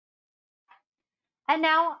And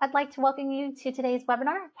now I'd like to welcome you to today's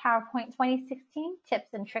webinar, PowerPoint 2016,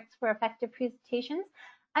 Tips and Tricks for Effective Presentations.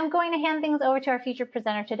 I'm going to hand things over to our featured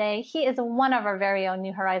presenter today. He is one of our very own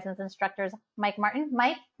New Horizons instructors, Mike Martin.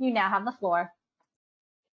 Mike, you now have the floor.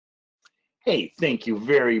 Hey, thank you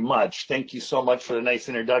very much. Thank you so much for the nice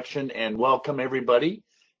introduction, and welcome everybody.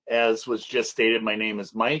 As was just stated, my name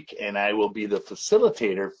is Mike, and I will be the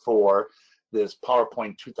facilitator for this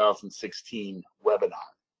PowerPoint 2016 webinar.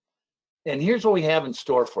 And here's what we have in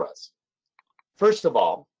store for us. First of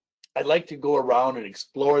all, I'd like to go around and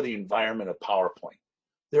explore the environment of PowerPoint.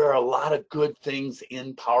 There are a lot of good things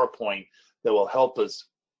in PowerPoint that will help us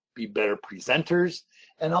be better presenters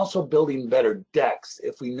and also building better decks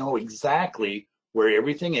if we know exactly where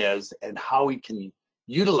everything is and how we can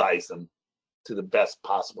utilize them to the best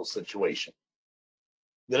possible situation.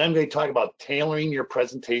 Then I'm going to talk about tailoring your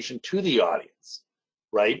presentation to the audience,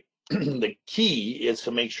 right? The key is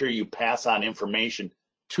to make sure you pass on information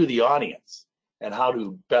to the audience and how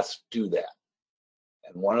to best do that.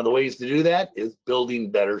 And one of the ways to do that is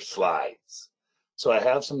building better slides. So I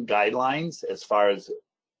have some guidelines as far as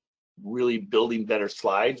really building better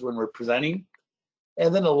slides when we're presenting.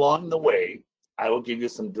 And then along the way, I will give you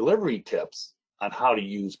some delivery tips on how to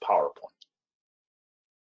use PowerPoint.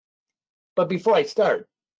 But before I start,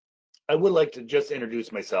 I would like to just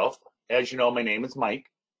introduce myself. As you know, my name is Mike.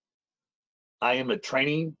 I am a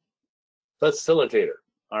training facilitator.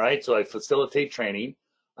 All right, so I facilitate training.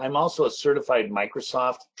 I'm also a certified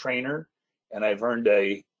Microsoft trainer, and I've earned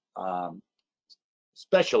a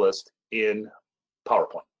specialist in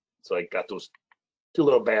PowerPoint. So I got those two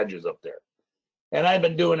little badges up there. And I've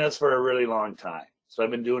been doing this for a really long time. So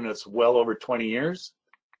I've been doing this well over 20 years.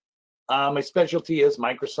 My specialty is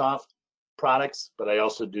Microsoft products, but I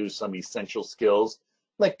also do some essential skills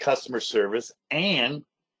like customer service and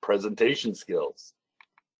presentation skills.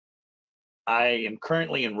 I am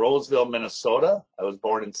currently in Roseville, Minnesota. I was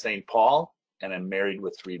born in St. Paul, and I'm married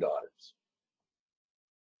with 3 daughters.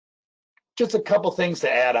 Just a couple things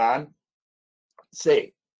to add on.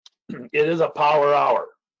 Say, it is a power hour,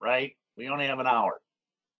 right? We only have an hour.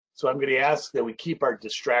 So I'm going to ask that we keep our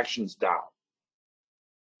distractions down.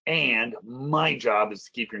 And my job is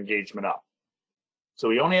to keep your engagement up. So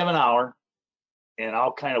we only have an hour, and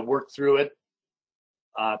I'll kind of work through it,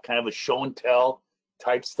 kind of a show and tell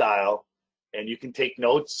type style. And you can take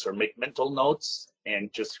notes or make mental notes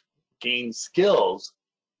and just gain skills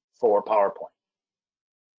for PowerPoint.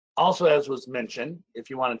 Also, as was mentioned, if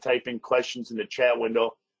you want to type in questions in the chat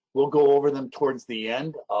window, we'll go over them towards the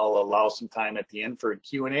end. I'll allow some time at the end for a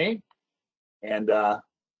Q&A, and that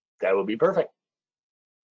will be perfect.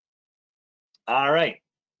 All right,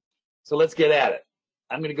 so let's get at it.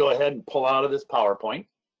 I'm going to go ahead and pull out of this PowerPoint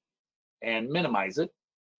and minimize it.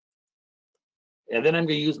 And then I'm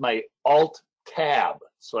going to use my Alt Tab.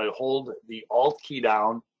 So I hold the Alt key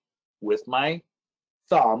down with my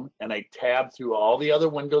thumb and I tab through all the other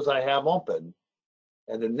windows I have open.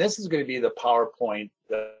 And then this is going to be the PowerPoint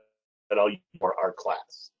that I'll use for our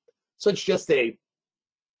class. So it's just a,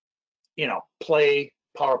 play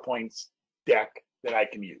PowerPoint's deck that I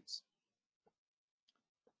can use.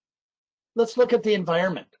 Let's look at the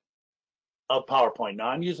environment of PowerPoint. Now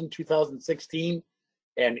I'm using 2016,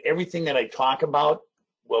 and everything that I talk about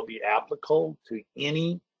will be applicable to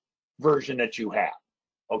any version that you have,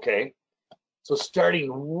 okay? So starting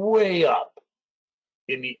way up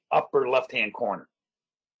in the upper left-hand corner,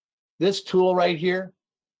 this tool right here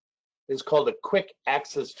is called a Quick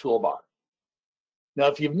Access Toolbar. Now,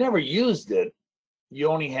 if you've never used it, you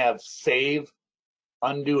only have save,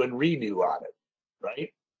 undo, and redo on it,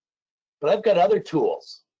 right? But I've got other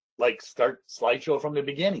tools, like start slideshow from the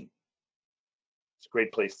beginning. It's a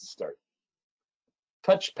great place to start.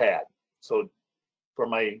 Touchpad, so for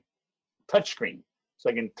my touch screen,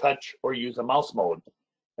 so I can touch or use a mouse mode.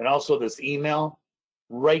 And also this email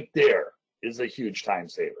right there is a huge time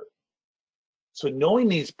saver. So knowing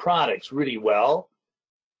these products really well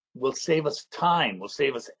will save us time, will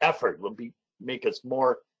save us effort, will make us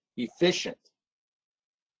more efficient.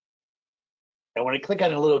 And when I click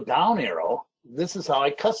on a little down arrow, this is how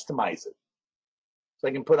I customize it. So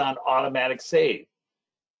I can put on automatic save,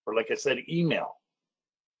 or like I said, email.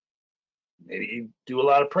 Maybe you do a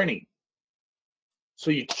lot of printing. So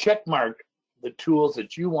you check mark the tools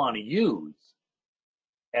that you want to use,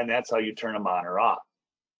 and that's how you turn them on or off.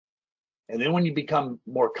 And then when you become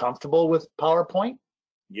more comfortable with PowerPoint,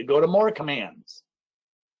 you go to more commands.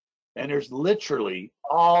 And there's literally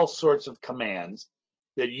all sorts of commands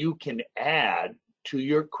that you can add to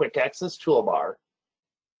your quick access toolbar.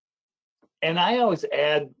 And I always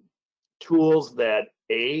add tools that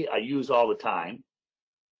I use all the time,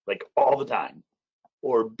 like all the time.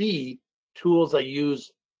 or B, tools I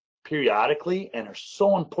use periodically and are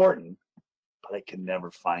so important, but I can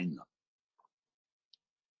never find them.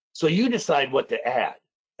 So you decide what to add.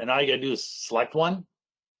 And all you gotta do is select one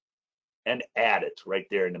and add it right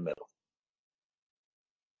there in the middle.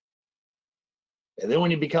 And then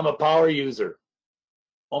when you become a power user,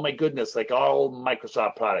 oh my goodness, like all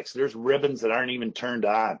Microsoft products, there's ribbons that aren't even turned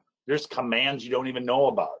on. There's commands you don't even know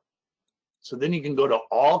about. So then you can go to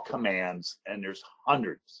all commands, and there's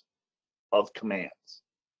hundreds of commands.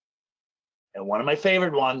 And one of my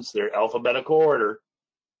favorite ones, they're alphabetical order,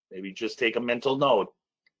 maybe just take a mental note,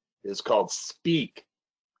 is called speak.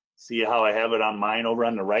 See how I have it on mine over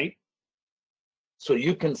on the right? So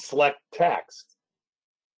you can select text,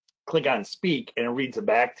 click on speak, and it reads it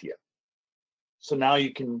back to you. So now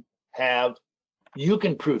you can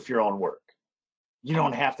proof your own work. You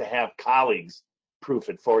don't have to have colleagues proof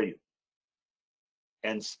it for you.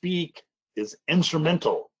 And speak is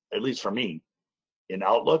instrumental, at least for me, in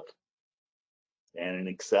Outlook and in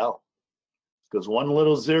Excel. Because one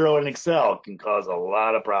little zero in Excel can cause a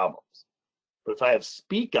lot of problems. But if I have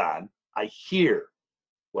speak on, I hear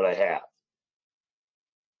what I have.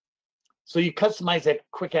 So you customize that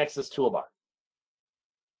quick access toolbar.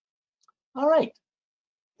 All right.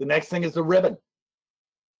 The next thing is the ribbon.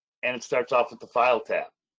 And it starts off with the File tab.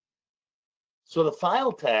 So the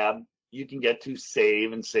File tab, you can get to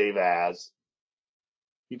save and save as.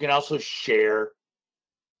 You can also share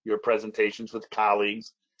your presentations with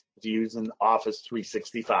colleagues if you're using Office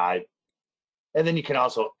 365. And then you can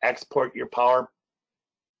also export your PowerPoint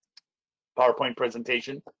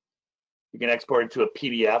presentation. You can export it to a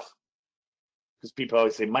PDF, because people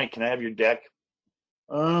always say, Mike, can I have your deck?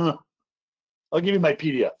 I'll give you my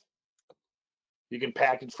PDF. You can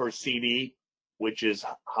package for a CD, which is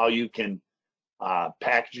how you can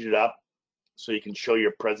package it up so you can show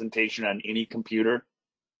your presentation on any computer,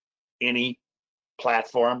 any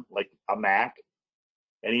platform like a Mac,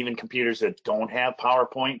 and even computers that don't have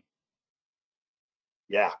PowerPoint.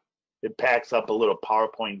 Yeah, it packs up a little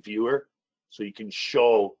PowerPoint viewer so you can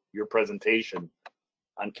show your presentation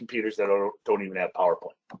on computers that don't even have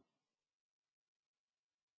PowerPoint.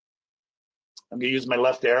 I'm going to use my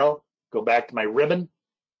left arrow, go back to my ribbon.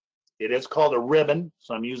 It is called a ribbon,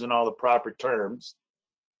 so I'm using all the proper terms.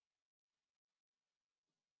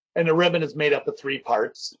 And the ribbon is made up of 3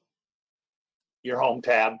 parts. Your home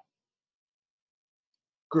tab,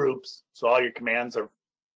 groups, so all your commands are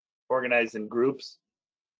organized in groups.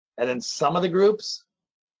 And then some of the groups,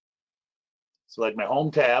 so like my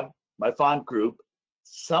home tab, my font group,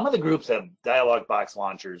 some of the groups have dialog box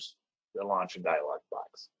launchers that launch a dialog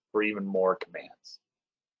box for even more commands.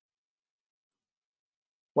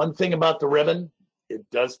 One thing about the ribbon, it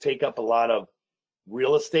does take up a lot of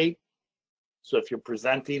real estate. So if you're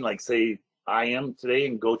presenting, like say I am today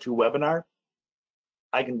in GoToWebinar,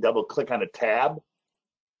 I can double click on a tab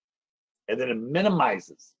and then it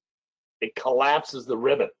minimizes. It collapses the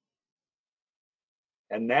ribbon.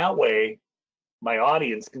 And that way, my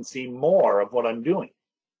audience can see more of what I'm doing.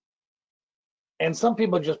 And some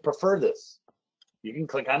people just prefer this. You can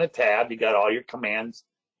click on a tab, you got all your commands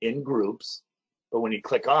in groups, but when you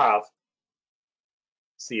click off,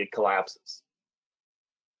 see it collapses.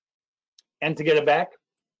 And to get it back,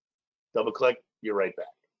 double click, you're right back.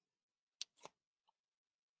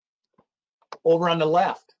 Over on the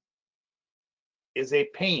left is a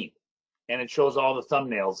pane, and it shows all the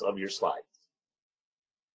thumbnails of your slides.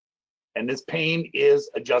 And this pane is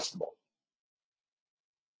adjustable.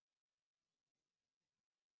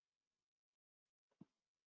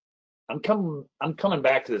 I'm coming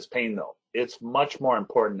back to this pane though. It's much more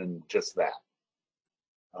important than just that.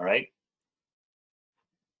 All right.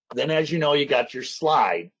 Then as you know, you got your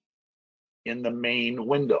slide in the main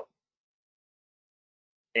window.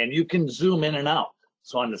 And you can zoom in and out.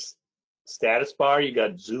 So on the status bar, you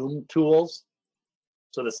got zoom tools.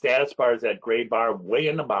 So the status bar is that gray bar way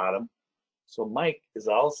in the bottom. So Mike is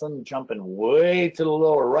all of a sudden jumping way to the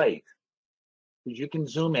lower right, because you can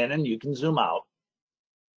zoom in and you can zoom out.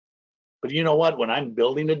 But you know what? When I'm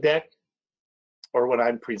building a deck or when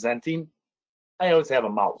I'm presenting, I always have a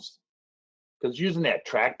mouse, because using that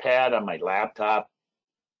trackpad on my laptop,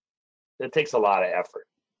 that takes a lot of effort.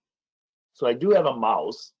 So I do have a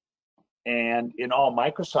mouse, and in all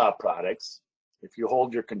Microsoft products, if you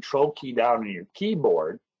hold your control key down on your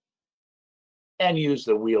keyboard and use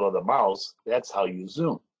the wheel of the mouse, that's how you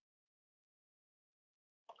zoom.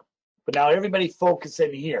 But now everybody focus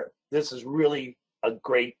in here. This is really a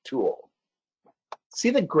great tool. See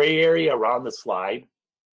the gray area around the slide?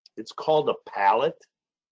 It's called a palette.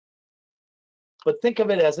 But think of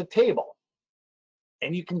it as a table.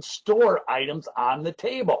 and you can store items on the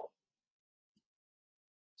table.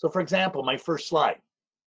 So for example, my first slide,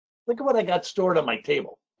 look at what I got stored on my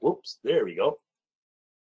table. Whoops, there we go.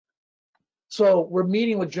 So we're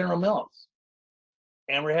meeting with General Mills,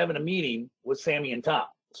 and we're having a meeting with Sammy and Tom.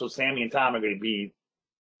 So Sammy and Tom are going to be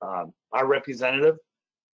our representative,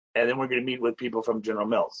 and then we're going to meet with people from General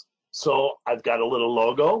Mills. So I've got a little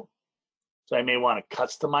logo, so I may want to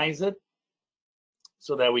customize it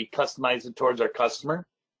so that we customize it towards our customer.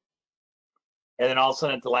 And then all of a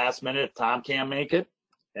sudden at the last minute, if Tom can't make it,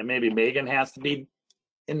 and maybe Megan has to be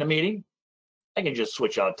in the meeting, I can just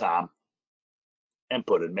switch out Tom and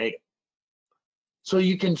put in Megan. So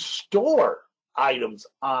you can store items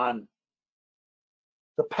on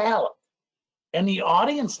the palette, and the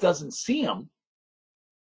audience doesn't see them,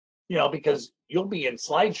 you know, because you'll be in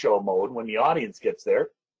slideshow mode when the audience gets there.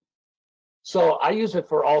 So I use it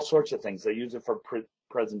for all sorts of things. I use it for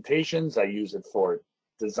presentations. I use it for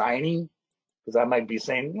designing, because I might be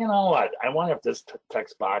saying, you know what, I wonder if this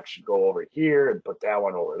text box should go over here and put that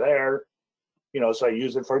one over there. You know, so I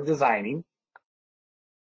use it for designing.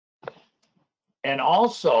 And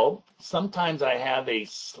also, sometimes I have a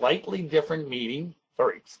slightly different meeting,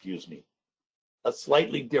 or excuse me, a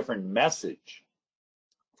slightly different message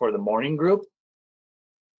for the morning group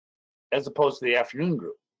as opposed to the afternoon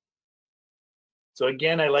group. So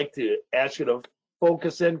again, I like to ask you to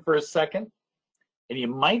focus in for a second, and you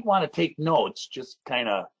might want to take notes, just kind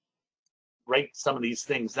of write some of these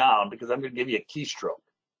things down, because I'm going to give you a keystroke.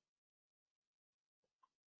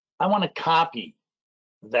 I want to copy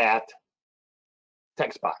that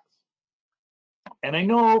text box. And I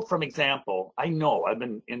know from example, I know I've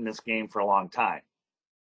been in this game for a long time,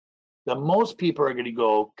 that most people are going to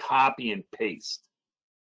go copy and paste.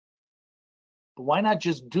 But why not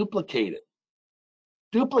just duplicate it?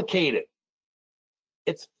 Duplicate it.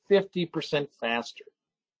 It's 50% faster.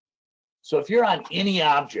 So if you're on any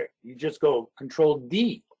object, you just go Control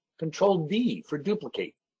D for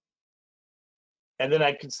duplicate. And then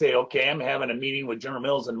I could say, okay, I'm having a meeting with General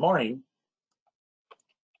Mills in the morning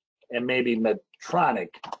and maybe Medtronic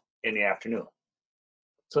in the afternoon.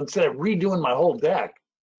 So instead of redoing my whole deck,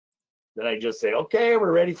 then I just say, okay,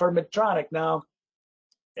 we're ready for Medtronic now.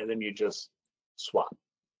 And then you just swap.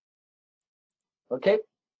 Okay?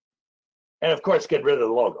 And of course, get rid of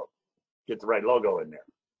the logo. Get the right logo in there.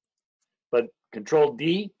 But Control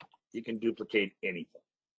D, you can duplicate anything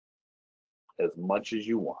as much as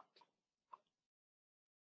you want.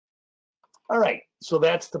 All right, so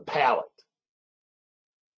that's the palette.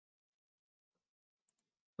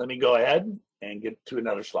 Let me go ahead and get to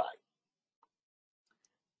another slide.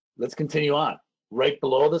 Let's continue on. Right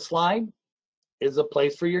below the slide is a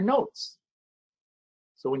place for your notes.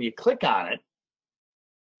 So when you click on it,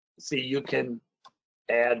 see, you can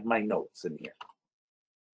add my notes in here.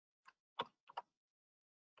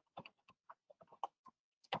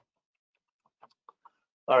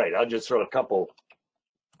 All right, I'll just throw a couple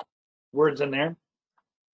words in there.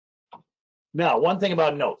 Now, one thing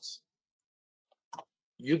about notes,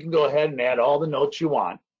 you can go ahead and add all the notes you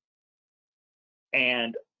want.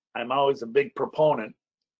 And I'm always a big proponent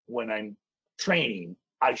when I'm training,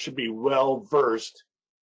 I should be well versed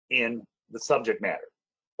in the subject matter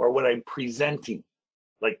or what I'm presenting.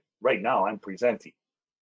 Like right now, I'm presenting.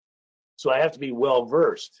 So I have to be well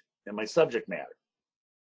versed in my subject matter.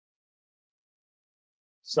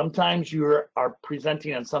 Sometimes you are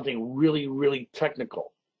presenting on something really, really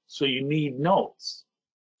technical. So you need notes.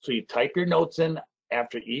 So you type your notes in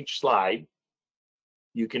after each slide.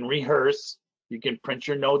 You can rehearse. You can print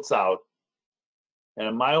your notes out. And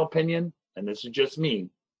in my opinion, and this is just me,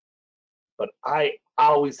 but I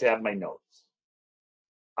always have my notes.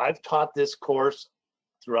 I've taught this course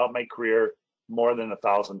throughout my career more than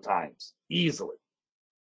 1,000 times, easily.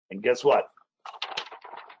 And guess what?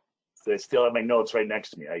 So I still have my notes right next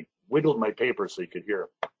to me. I wiggled my paper so you could hear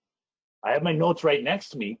them. I have my notes right next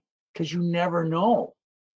to me because you never know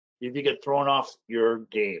if you get thrown off your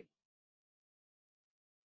game.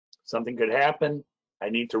 Something could happen. I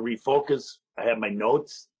need to refocus. I have my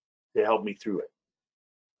notes to help me through it.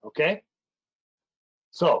 Okay?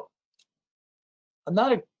 So,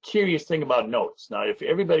 another curious thing about notes. Now, if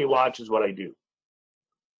everybody watches what I do,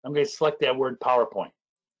 I'm going to select that word PowerPoint.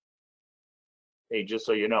 Hey, just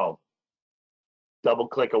so you know, double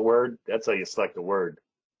click a word, that's how you select a word.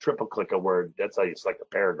 Triple click a word, that's how you select a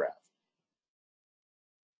paragraph.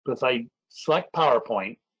 But if I select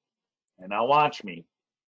PowerPoint, and now watch me,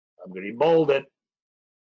 I'm going to bold it.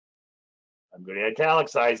 I'm going to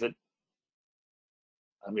italicize it.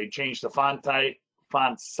 I'm going to change the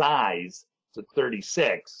font size to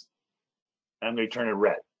 36. And I'm going to turn it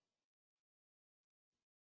red.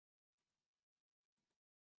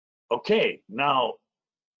 Okay, now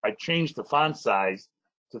I changed the font size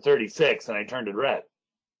to 36 and I turned it red.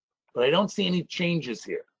 But I don't see any changes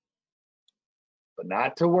here. But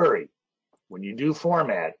not to worry. When you do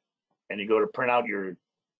format and you go to print out your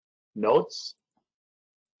notes,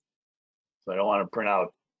 so I don't want to print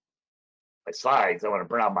out my slides, I want to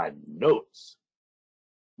print out my notes.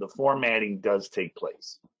 The formatting does take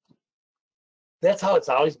place. That's how it's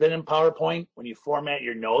always been in PowerPoint. When you format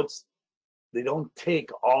your notes, they don't take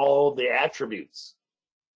all the attributes.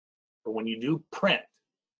 But when you do print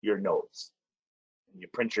your notes, you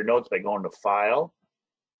print your notes by going to File,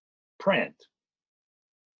 Print.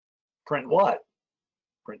 Print what?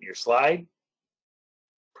 Print your slide,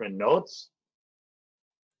 print notes,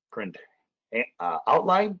 print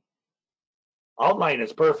outline. Outline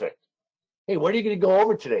is perfect. Hey, what are you going to go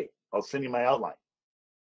over today? I'll send you my outline.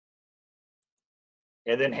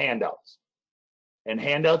 And then handouts. And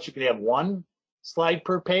handouts, you can have 1 slide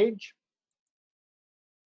per page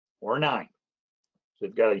or 9. So if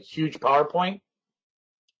you've got a huge PowerPoint,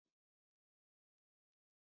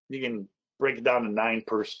 you can break it down to 9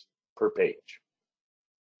 per page.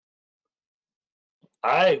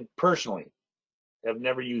 I personally have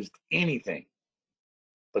never used anything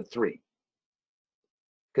but 3.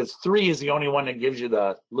 Because 3 is the only one that gives you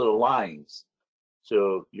the little lines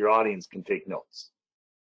so your audience can take notes.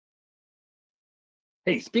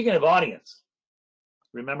 Hey, speaking of audience,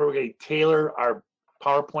 remember we're going to tailor our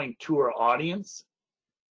PowerPoint to our audience.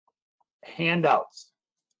 Handouts.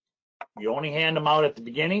 You only hand them out at the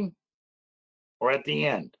beginning or at the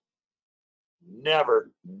end.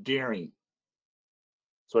 Never during.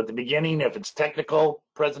 So at the beginning, if it's technical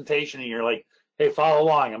presentation and you're like, hey, follow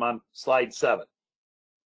along, I'm on slide 7.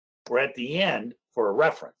 Or at the end for a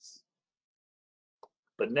reference.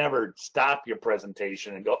 But never stop your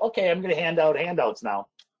presentation and go, okay, I'm going to hand out handouts now.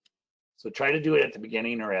 So try to do it at the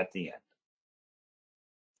beginning or at the end.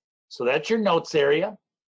 So that's your notes area.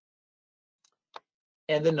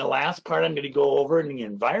 And then the last part I'm going to go over in the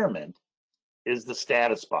environment is the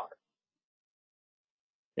status bar.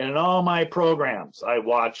 And in all my programs, I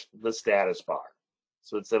watch the status bar.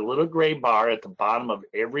 So it's a little gray bar at the bottom of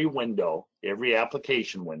every window, every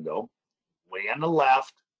application window. Way on the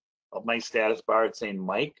left of my status bar, it's saying,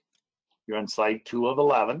 Mike, you're on slide 2 of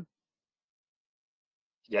 11.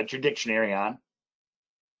 You got your dictionary on.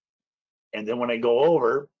 And then when I go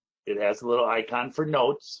over, it has a little icon for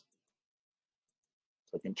notes.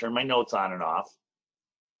 So I can turn my notes on and off.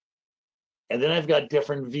 And then I've got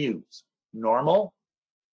different views. Normal,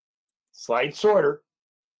 slide sorter.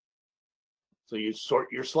 So you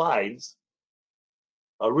sort your slides.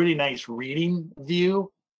 A really nice reading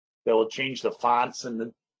view that will change the fonts and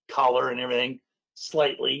the color and everything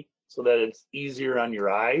slightly so that it's easier on your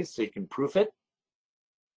eyes so you can proof it.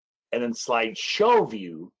 And then slide show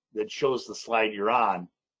view that shows the slide you're on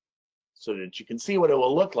so that you can see what it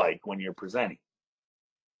will look like when you're presenting.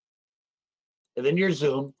 And then your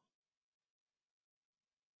zoom.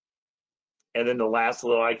 And then the last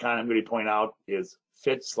little icon I'm going to point out is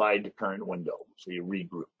fit slide to current window. So you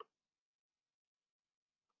regroup.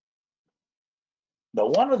 Now,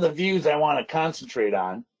 one of the views I want to concentrate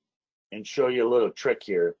on and show you a little trick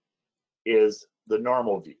here is the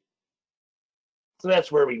normal view. So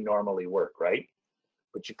that's where we normally work, right?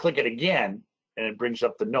 But you click it again and it brings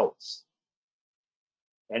up the notes.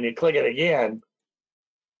 And you click it again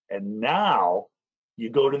and now you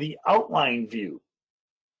go to the outline view.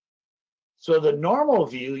 So the normal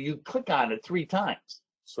view, you click on it 3 times.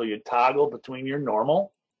 So you toggle between your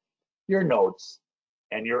normal, your notes,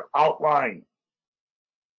 and your outline.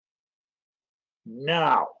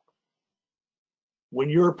 Now, when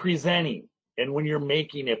you're presenting and when you're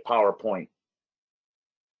making a PowerPoint,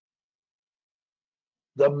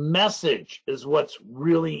 the message is what's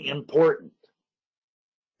really important.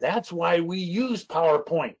 That's why we use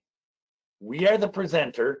PowerPoint. We are the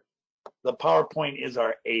presenter. The PowerPoint is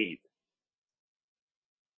our aid.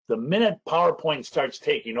 The minute PowerPoint starts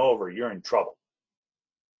taking over, you're in trouble.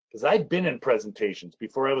 Because I've been in presentations.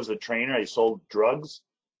 Before I was a trainer, I sold drugs.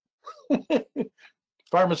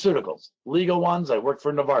 Pharmaceuticals, legal ones. I worked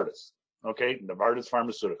for Novartis. Okay, Novartis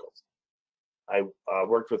Pharmaceuticals. I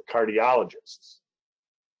worked with cardiologists.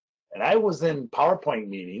 And I was in PowerPoint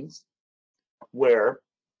meetings where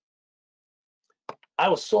I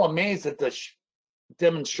was so amazed at the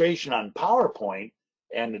demonstration on PowerPoint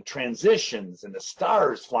and the transitions and the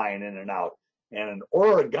stars flying in and out and an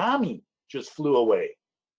origami just flew away.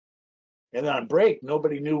 And then on break,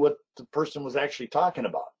 nobody knew what the person was actually talking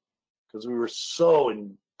about because we were so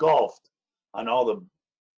engulfed on all the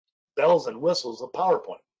bells and whistles of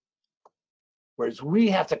PowerPoint. Whereas we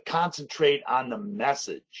have to concentrate on the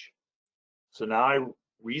message. So now I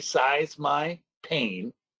resize my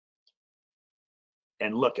pane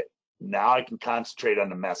and look at, now I can concentrate on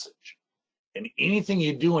the message. And anything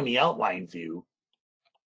you do in the outline view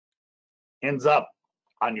ends up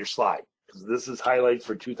on your slide, because this is highlights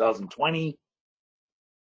for 2020.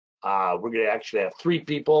 We're going to actually have 3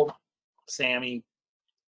 people, Sammy,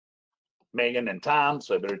 Megan, and Tom,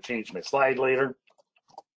 so I better change my slide later.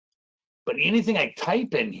 But anything I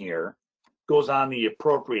type in here goes on the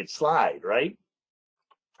appropriate slide, right?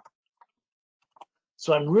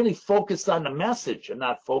 So I'm really focused on the message and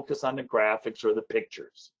not focused on the graphics or the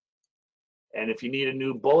pictures. And if you need a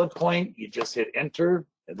new bullet point, you just hit enter,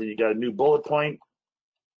 and then you got a new bullet point.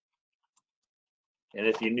 And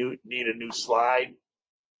if you need a new slide,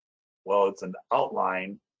 well, it's an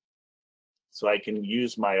outline. So I can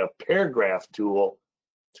use my paragraph tool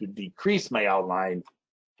to decrease my outline,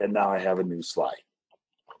 and now I have a new slide.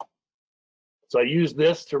 So I use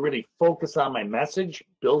this to really focus on my message,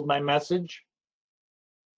 build my message.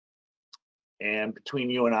 And between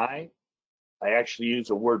you and I actually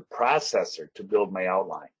use a word processor to build my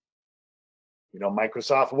outline. You know,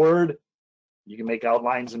 Microsoft Word, you can make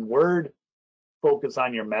outlines in Word, focus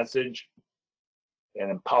on your message,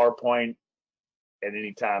 and in PowerPoint, at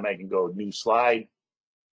any time I can go new slide.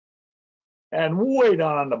 And way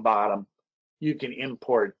down on the bottom, you can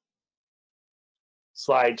import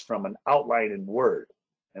slides from an outline in Word.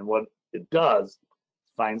 And what it does,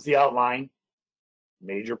 finds the outline,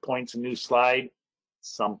 major points, a new slide,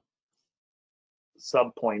 some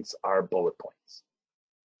subpoints are bullet points.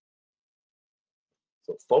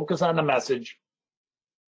 So focus on the message,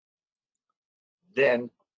 then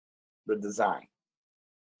the design.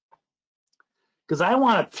 Because I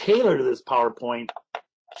want to tailor this PowerPoint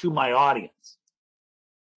to my audience.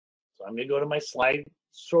 So I'm going to go to my slide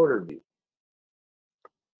sorter view.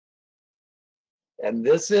 And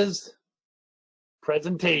this is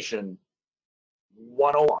presentation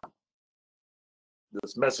 101.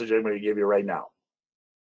 This message I'm going to give you right now.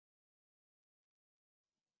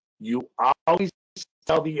 You always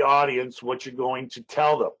tell the audience what you're going to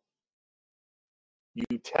tell them.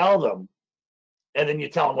 You tell them, and then you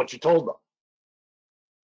tell them what you told them.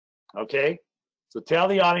 Okay? So tell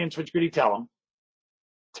the audience what you're going to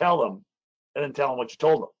tell them, and then tell them what you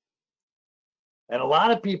told them. And a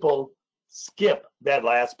lot of people skip that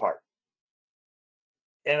last part.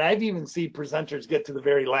 And I've even seen presenters get to the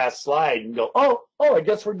very last slide and go, oh, I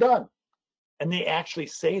guess we're done. And they actually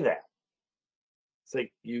say that. It's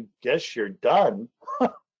like, you guess you're done?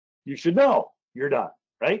 You should know you're done,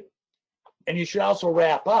 right? And you should also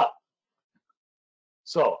wrap up.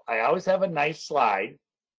 So I always have a nice slide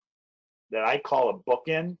that I call a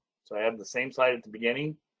bookend. So I have the same slide at the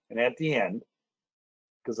beginning and at the end,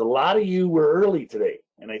 because a lot of you were early today,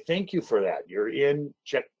 and I thank you for that. You're in,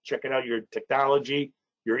 checking out your technology,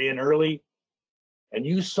 you're in early, and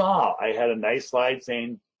you saw I had a nice slide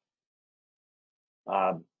saying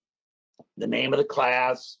the name of the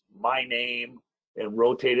class, my name, and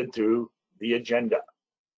rotated through the agenda.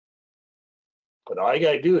 But all you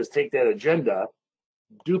got to do is take that agenda,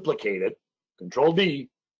 duplicate it, Control D,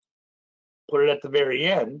 put it at the very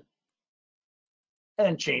end,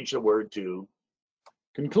 and change the word to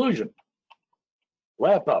conclusion,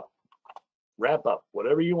 wrap up,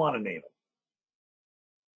 whatever you want to name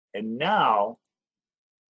it. And now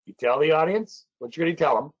you tell the audience what you're going to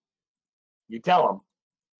tell them. You tell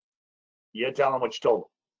them what you told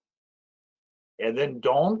them. And then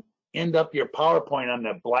don't end up your PowerPoint on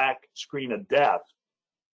that black screen of death.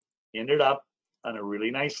 End it up on a really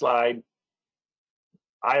nice slide.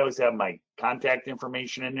 I always have my contact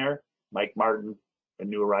information in there, Mike Martin and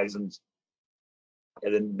New Horizons.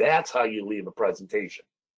 And then that's how you leave a presentation.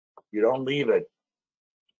 You don't leave it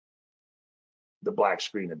the black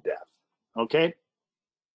screen of death. Okay?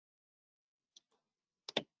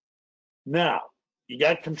 Now, you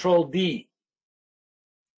got Control D.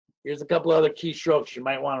 Here's a couple other keystrokes you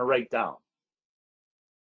might want to write down.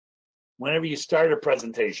 Whenever you start a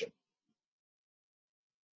presentation,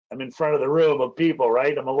 I'm in front of the room of people,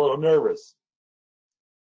 right? I'm a little nervous.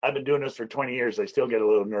 I've been doing this for 20 years. I still get a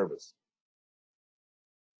little nervous.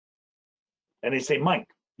 And they say, Mike,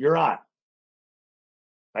 you're on.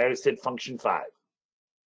 I always hit function 5.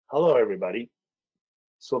 Hello, everybody.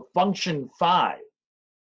 So function 5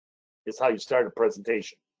 is how you start a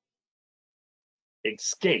presentation.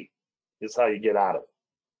 Escape is how you get out of it.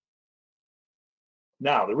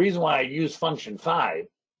 Now, the reason why I use function 5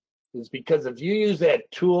 is because if you use that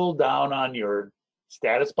tool down on your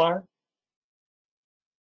status bar,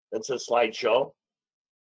 that says slideshow,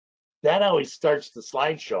 that always starts the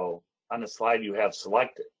slideshow on the slide you have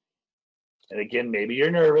selected. And again, maybe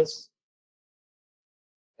you're nervous.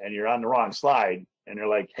 and you're on the wrong slide, and they're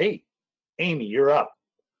like, hey, Amy, you're up.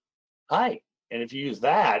 Hi. And if you use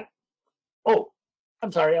that, oh,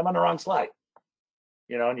 I'm sorry, I'm on the wrong slide.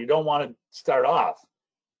 You know, and you don't want to start off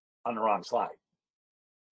on the wrong slide.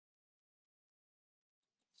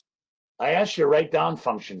 I asked you to write down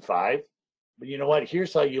function 5, but you know what?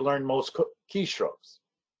 Here's how you learn most keystrokes.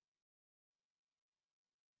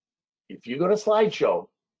 If you go to slideshow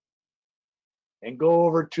and go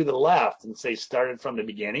over to the left and say started from the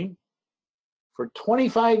beginning, for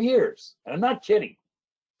 25 years, and I'm not kidding,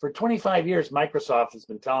 for 25 years, Microsoft has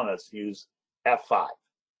been telling us to use F5.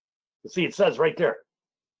 You see, it says right there,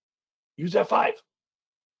 use F5.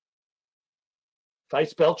 If I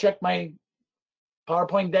spell check my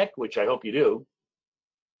PowerPoint deck, which I hope you do,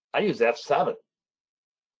 I use F7.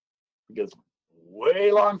 Because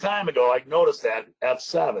way long time ago, I noticed that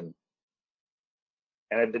F7,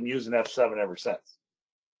 and I've been using F7 ever since.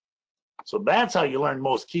 So that's how you learn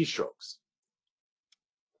most keystrokes.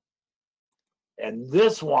 And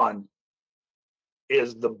this one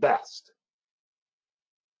is the best.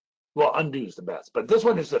 Well, undo is the best, but this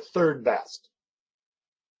one is the third best.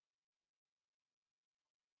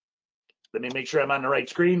 Let me make sure I'm on the right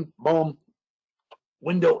screen. Boom.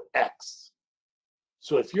 Window X.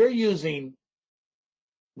 So if you're using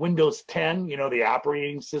Windows 10, you know, the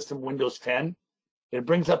operating system Windows 10, it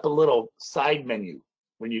brings up a little side menu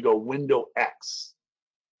when you go Window X.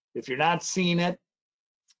 If you're not seeing it,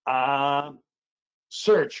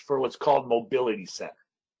 search for what's called Mobility Center.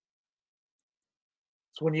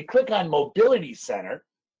 So when you click on Mobility Center,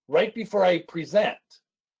 right before I present,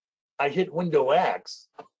 I hit Window X,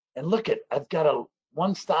 and look at, I've got a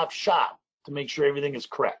one-stop shop to make sure everything is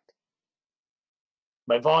correct.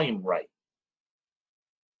 My volume right.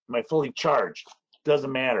 Am I fully charged?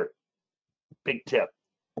 Doesn't matter. Big tip,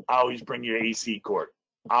 always bring your AC cord.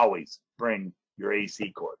 Always bring your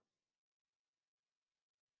AC cord.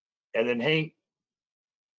 And then hang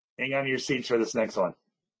on to your seats for this next one.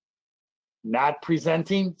 Not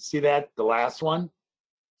presenting, see that, the last one?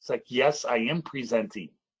 It's like, yes, I am presenting.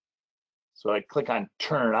 So I click on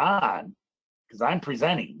turn on, because I'm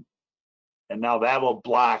presenting, and now that will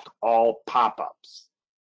block all pop-ups.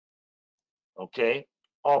 Okay,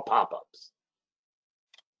 all pop-ups.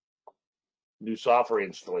 New software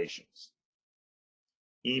installations,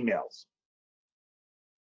 emails,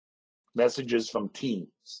 messages from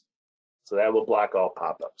Teams. So that will block all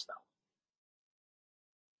pop-ups now.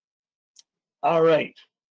 All right.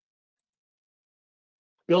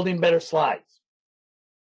 Building better slides.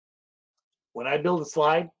 When I build a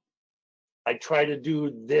slide, I try to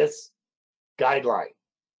do this guideline.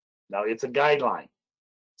 Now, it's a guideline.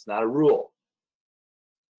 It's not a rule.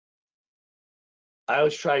 I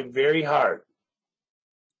always try very hard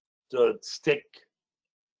to stick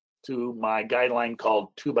to my guideline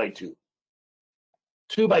called 2x2.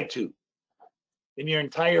 2x2. In your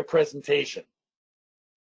entire presentation,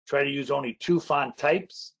 try to use only 2 font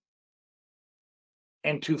types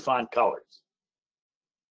and 2 font colors.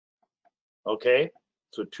 Okay?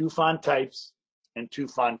 So 2 font types and 2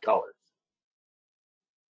 font colors.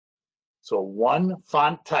 So 1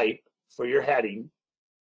 font type for your heading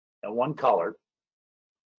and 1 color,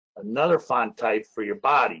 another font type for your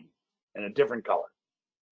body and a different color.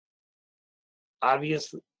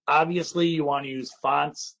 Obviously, you want to use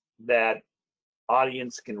fonts that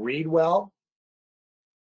audience can read well.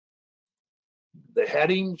 The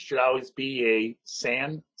heading should always be a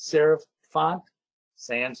sans serif font.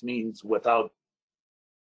 Sans means without,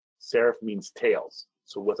 serif means tails.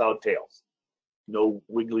 So without tails, no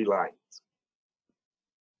wiggly lines.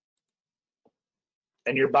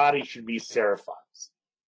 And your body should be serif fonts.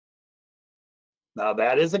 Now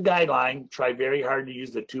that is a guideline. Try very hard to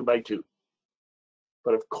use the 2x2.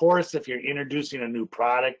 But of course, if you're introducing a new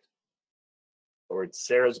product or it's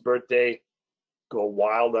Sarah's birthday, go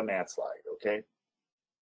wild on that slide, okay?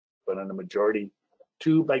 But on the majority,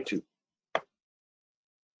 2x2.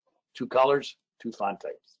 2 colors, 2 font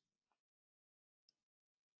types.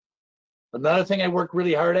 Another thing I work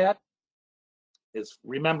really hard at is,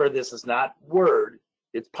 remember, this is not Word,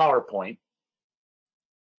 it's PowerPoint.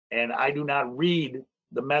 And I do not read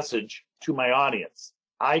the message to my audience.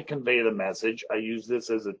 I convey the message. I use this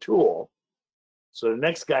as a tool. So the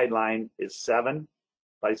next guideline is 7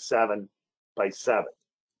 by 7 by 7.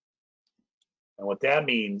 And what that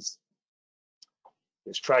means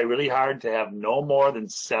is try really hard to have no more than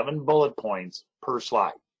 7 bullet points per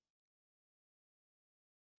slide.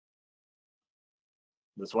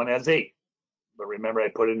 This one has 8, but remember I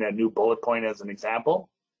put in that new bullet point as an example.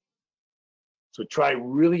 So try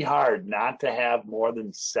really hard not to have more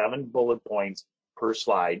than 7 bullet points per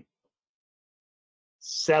slide.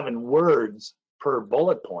 7 words per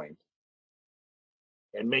bullet point,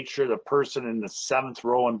 and make sure the person in the 7th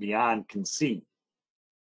row and beyond can see.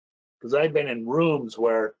 Because I've been in rooms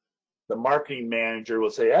where the marketing manager will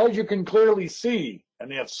say, as you can clearly see,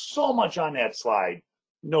 and they have so much on that slide,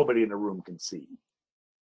 nobody in the room can see.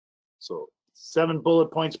 So 7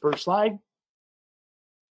 bullet points per slide,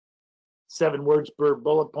 7 words per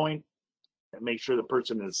bullet point, and make sure the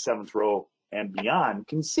person in the 7th row and beyond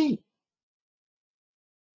can see.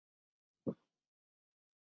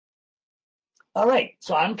 All right,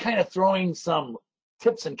 so I'm kind of throwing some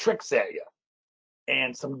tips and tricks at you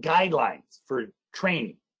and some guidelines for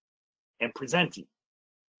training and presenting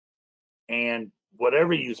and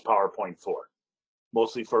whatever you use PowerPoint for,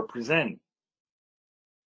 mostly for presenting.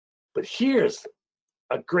 But here's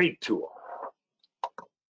a great tool,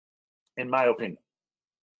 in my opinion.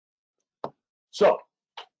 So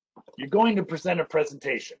you're going to present a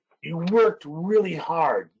presentation. You worked really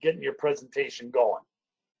hard getting your presentation going.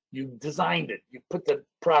 You designed it. You put the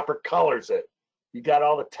proper colors in. You got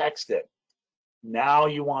all the text in. Now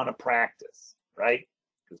you want to practice, right?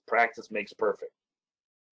 Because practice makes perfect.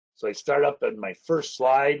 So I start up at my first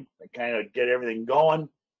slide. I kind of get everything going.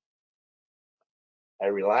 I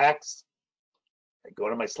relax. I go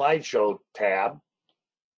to my slideshow tab.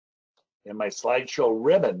 In my slideshow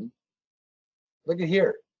ribbon, look at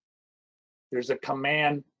here. There's a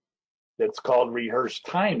command that's called Rehearsal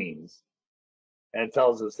Timings, and it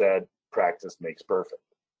tells us that practice makes perfect.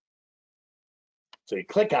 So you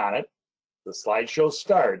click on it, the slideshow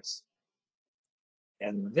starts,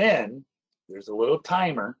 and then there's a little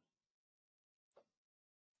timer,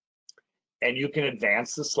 and you can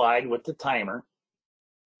advance the slide with the timer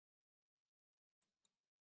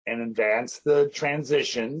and advance the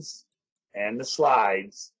transitions and the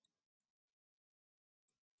slides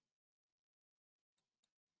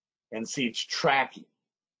and see it's tracking.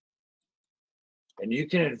 And you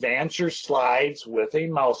can advance your slides with a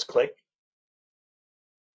mouse click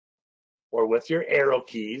or with your arrow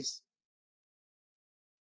keys.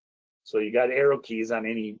 So you got arrow keys on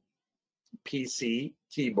any PC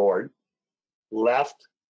keyboard. Left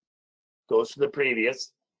goes to the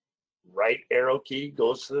previous, right arrow key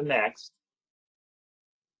goes to the next.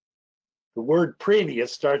 The word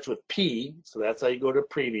previous starts with P, so that's how you go to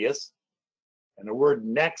previous. And the word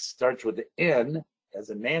next starts with the N, as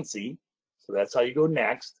in Nancy, so that's how you go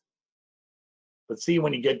next. But see,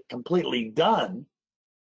 when you get completely done,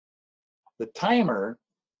 the timer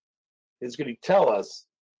is going to tell us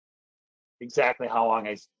exactly how long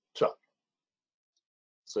I took.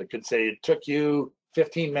 So it could say it took you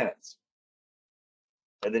 15 minutes.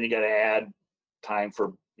 And then you got to add time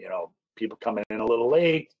for, people coming in a little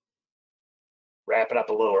late, wrapping up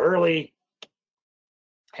a little early,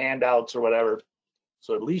 handouts or whatever.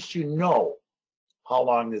 So at least you know how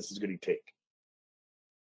long this is going to take.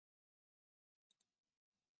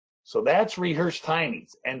 So that's Rehearsal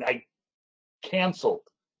Timings. And I canceled.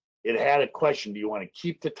 It had a question, do you want to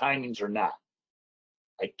keep the timings or not?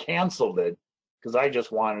 I canceled it because I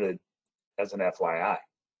just wanted it as an FYI.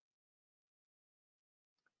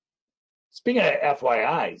 Speaking of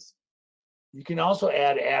FYIs, you can also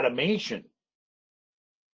add animation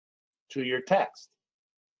to your text.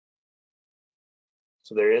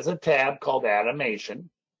 So there is a tab called Animation,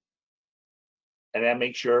 and that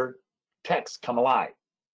makes your text come alive.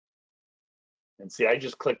 And see, I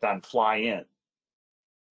just clicked on Fly In.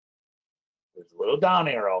 There's a little down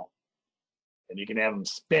arrow, and you can have them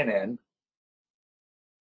spin in.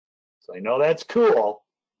 So I know that's cool.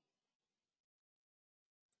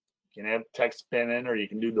 You can have text spinning, or you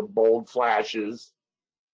can do the bold flashes.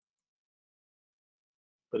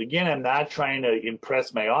 But again, I'm not trying to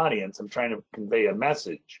impress my audience. I'm trying to convey a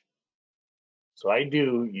message. So I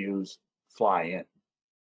do use Fly In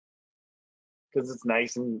because it's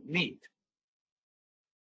nice and neat.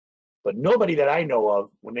 But nobody that I know of,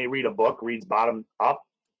 when they read a book, reads bottom up.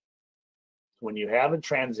 When you have a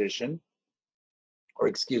transition, or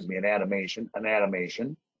excuse me, an animation,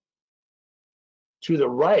 to the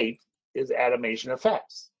right is animation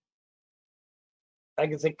effects. I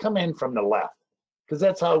can say come in from the left, because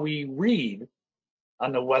that's how we read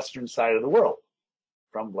on the Western side of the world,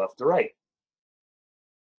 from left to right.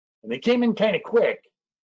 And they came in kind of quick,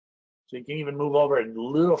 so you can even move over a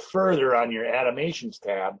little further on your animations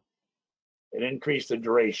tab and increase the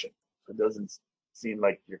duration. So it doesn't seem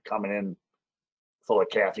like you're coming in full of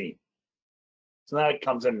caffeine. So now it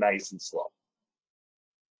comes in nice and slow.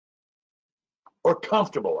 Or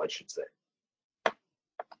comfortable, I should say.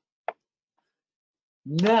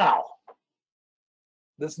 Now,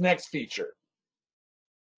 this next feature.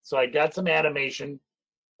 So I got some animation.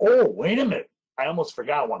 Oh, wait a minute. I almost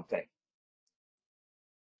forgot one thing.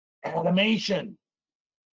 Animation.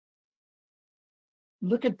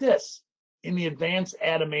 Look at this in the advanced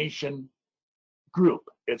animation group.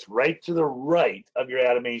 It's right to the right of your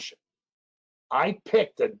animation. I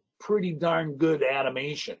picked a pretty darn good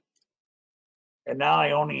animation. And now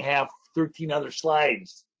I only have 13 other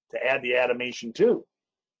slides to add the animation to.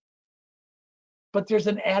 But there's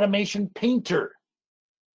an animation painter.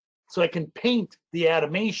 So I can paint the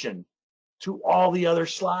animation to all the other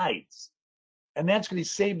slides. And that's going to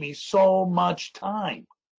save me so much time.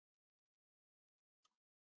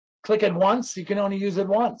 Click it once, you can only use it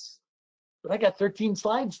once. But I got 13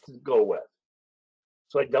 slides to go with.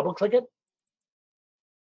 So I double click it.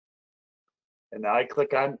 And now I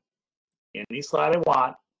click on any slide I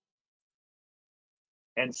want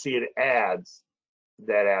and see it adds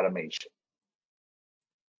that animation.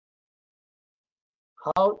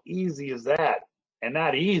 How easy is that? And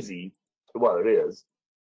not easy, well, it is,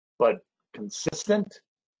 but consistent,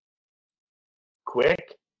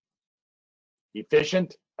 quick,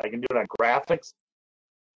 efficient. I can do it on graphics,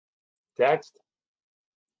 text,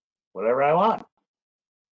 whatever I want.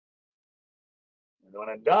 And when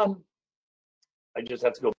I'm done, I just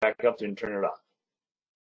have to go back up and turn it off.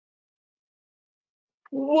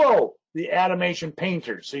 Whoa, the animation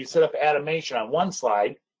painter. So you set up animation on one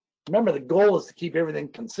slide. Remember, the goal is to keep everything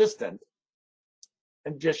consistent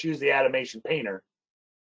and just use the animation painter.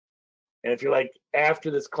 And if you're like,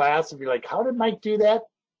 after this class, if you're like, how did Mike do that?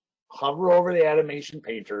 Hover over the animation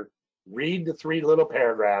painter, read the 3 little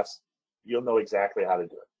paragraphs, you'll know exactly how to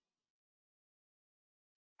do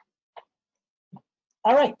it.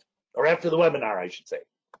 All right, or after the webinar, I should say.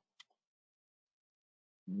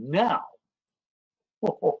 Now,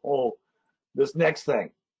 this next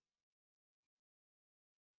thing.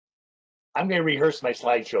 I'm going to rehearse my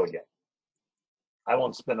slideshow again. I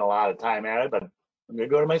won't spend a lot of time at it, but I'm going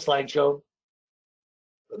to go to my slideshow.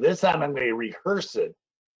 But this time I'm going to rehearse it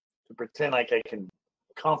to pretend like I can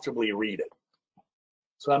comfortably read it.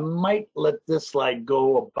 So I might let this slide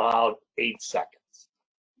go about 8 seconds.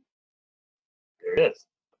 There it is.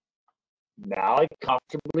 Now I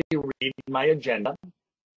comfortably read my agenda.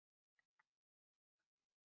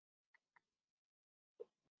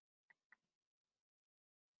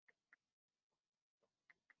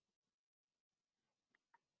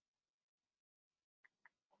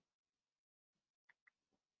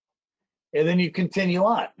 And then you continue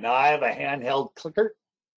on. Now I have a handheld clicker,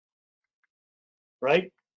 right?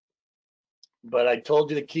 But I told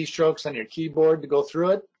you the keystrokes on your keyboard to go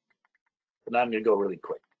through it. But I'm going to go really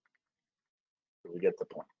quick so we get the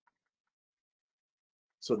point.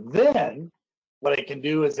 So then what I can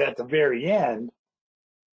do is at the very end,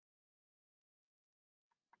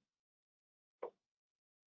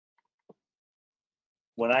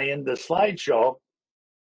 when I end the slideshow,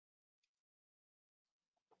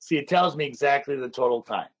 see, it tells me exactly the total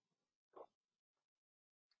time.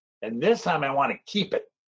 And this time I want to keep it.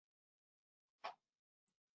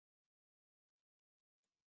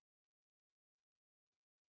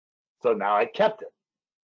 So now I kept it.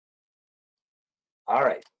 All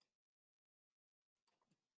right.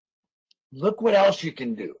 Look what else you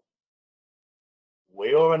can do.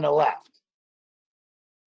 Way over on the left,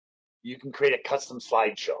 you can create a custom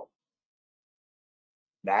slideshow.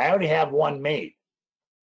 Now I already have one made.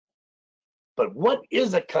 But what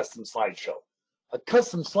is a custom slideshow? A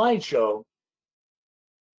custom slideshow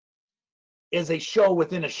is a show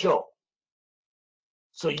within a show.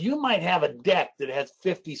 So you might have a deck that has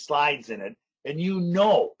 50 slides in it, and you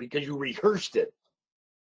know, because you rehearsed it,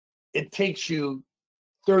 it takes you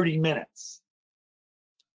 30 minutes.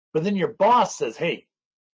 But then your boss says, hey,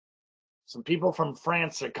 some people from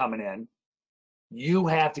France are coming in. You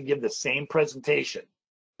have to give the same presentation,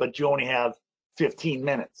 but you only have 15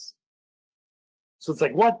 minutes. So it's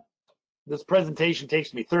like, what? This presentation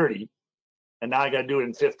takes me 30, and now I got to do it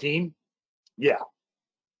in 15? Yeah.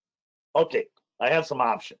 Okay, I have some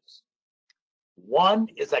options. One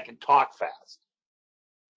is I can talk fast.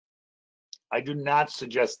 I do not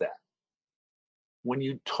suggest that. When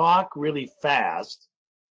you talk really fast,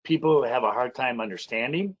 people have a hard time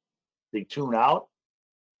understanding. They tune out,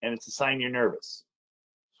 and it's a sign you're nervous.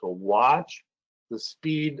 So watch the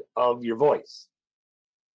speed of your voice.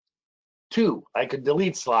 2, I could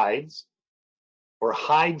delete slides or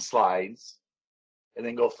hide slides and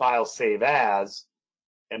then go File, Save As,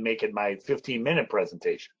 and make it my 15-minute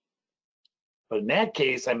presentation. But in that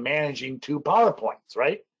case, I'm managing 2 PowerPoints,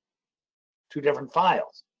 right? 2 different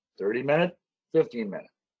files, 30-minute, 15-minute.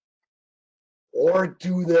 Or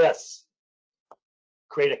do this.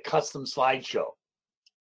 Create a custom slideshow.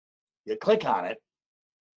 You click on it,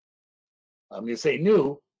 I'm going to say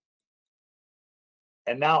new.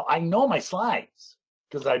 And now I know my slides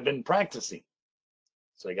because I've been practicing.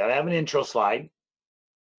 So I got to have an intro slide.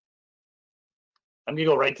 I'm going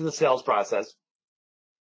to go right to the sales process.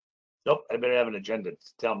 Nope, I better have an agenda to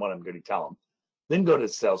tell them what I'm going to tell them. Then go to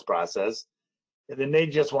the sales process. And then they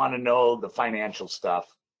just want to know the financial stuff.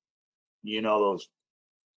 You know, those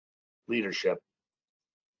leadership.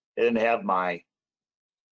 And then have my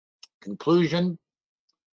conclusion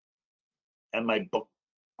and my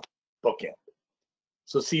bookend.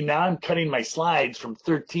 So see, now I'm cutting my slides from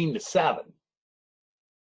 13 to 7.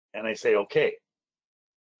 And I say, okay.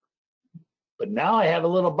 But now I have a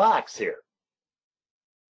little box here.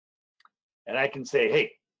 And I can say,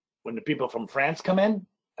 hey, when the people from France come in,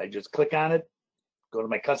 I just click on it, go to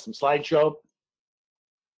my custom slideshow,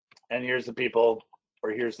 and here's the people,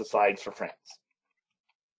 or here's the slides for France.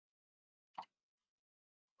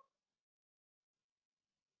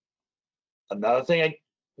 Another thing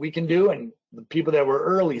we can do, and the people that were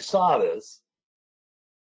early saw this,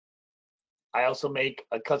 I also make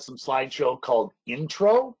a custom slideshow called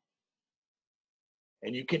Intro,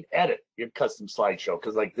 and you can edit your custom slideshow,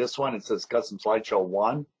 because like this one, it says custom slideshow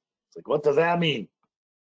 1. It's like, what does that mean?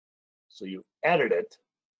 So you edit it,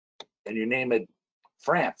 and you name it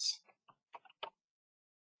France.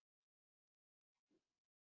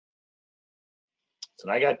 So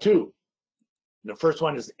now I got 2. And the first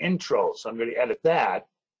one is intro, so I'm going to edit that.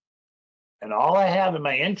 And all I have in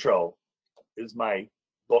my intro is my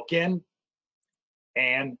bookend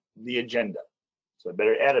and the agenda. So I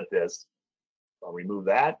better edit this. I'll remove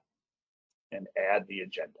that and add the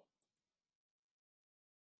agenda.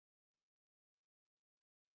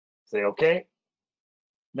 Say okay.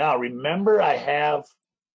 Now remember, I have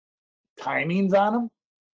timings on them.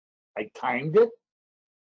 I timed it.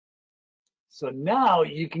 So now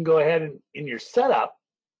you can go ahead and in your setup,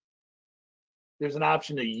 there's an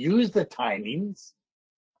option to use the timings.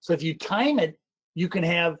 So if you time it, you can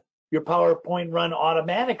have your PowerPoint run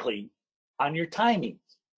automatically on your timings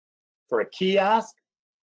for a kiosk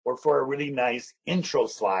or for a really nice intro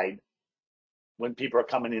slide when people are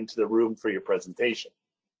coming into the room for your presentation.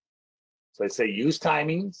 So I say use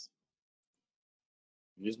timings,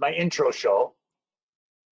 use my intro show,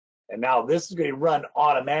 and now this is going to run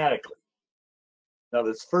automatically. Now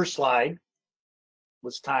this first slide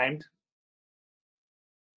was timed.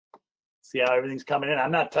 See how everything's coming in?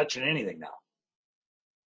 I'm not touching anything now.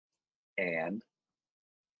 And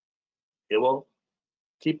it will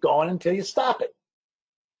keep going until you stop it.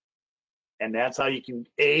 And that's how you can,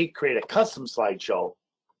 A, create a custom slideshow,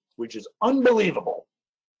 which is unbelievable,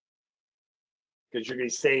 because you're going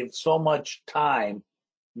to save so much time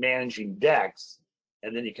managing decks,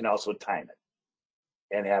 and then you can also time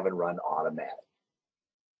it and have it run automatic.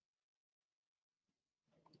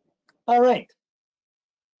 All right.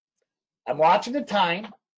 I'm watching the time.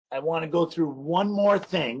 I want to go through one more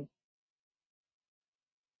thing,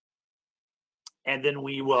 and then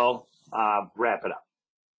we will wrap it up.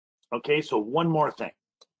 Okay, so one more thing.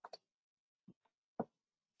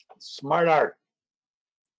 Smart art.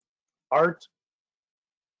 Art,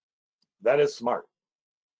 that is smart.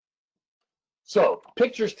 So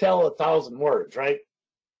pictures tell 1,000 words, right?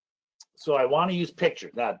 So I want to use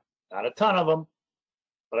pictures, not a ton of them,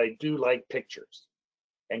 but I do like pictures.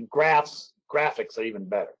 And graphics are even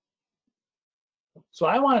better. So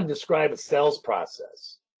I want to describe a sales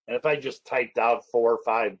process. And if I just typed out 4 or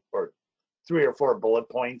 5 or 3 or 4 bullet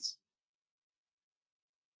points,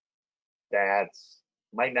 that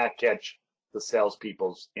might not catch the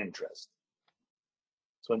salespeople's interest.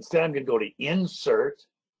 So instead, I'm going to go to Insert,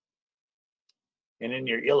 and in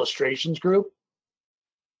your illustrations group,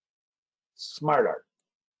 Smart Art.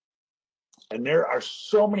 And there are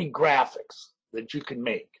so many graphics that you can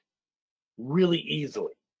make really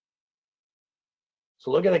easily.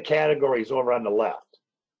 So look at the categories over on the left.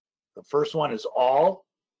 The first one is All,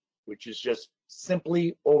 which is just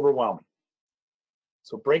simply overwhelming.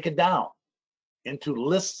 So break it down into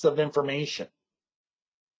lists of information,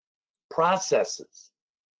 processes.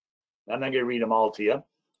 I'm not going to read them all to you,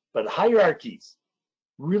 but hierarchies,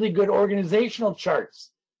 really good organizational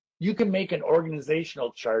charts. You can make an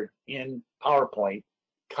organizational chart in PowerPoint,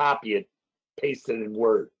 copy it, paste it in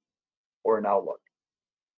Word or in Outlook.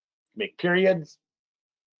 Make pyramids,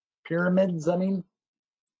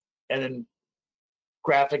 and then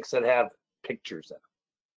graphics that have pictures in them.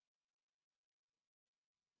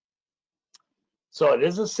 So it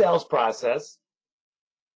is a sales process.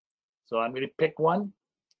 So I'm going to pick one,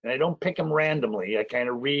 and I don't pick them randomly. I kind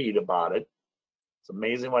of read about it. It's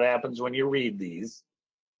amazing what happens when you read these.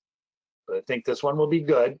 But I think this one will be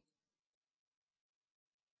good.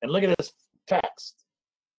 And look at this text,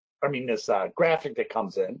 this graphic that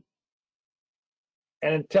comes in,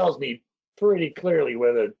 and it tells me pretty clearly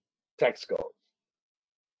where the text goes.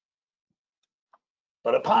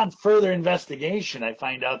 But upon further investigation, I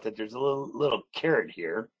find out that there's a little caret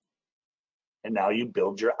here, and now you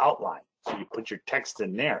build your outline. So you put your text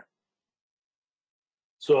in there.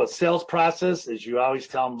 So a sales process is you always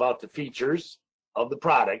tell them about the features of the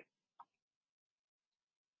product.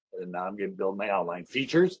 And now I'm going to build my outline.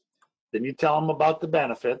 Features. Then you tell them about the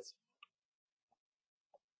benefits.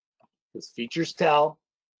 Because features tell,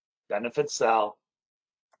 benefits sell.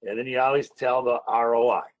 And then you always tell the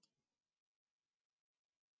ROI.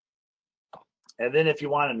 And then if you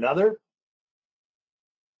want another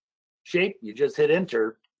shape, you just hit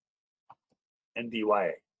enter and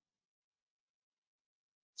DYA.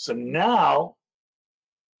 So now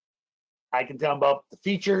I can tell them about the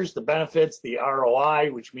features, the benefits, the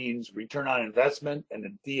ROI, which means return on investment, and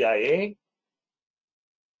the DIA.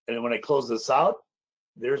 And then when I close this out,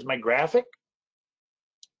 there's my graphic.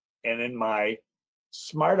 And in my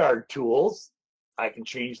SmartArt tools, I can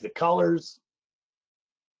change the colors.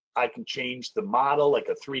 I can change the model, like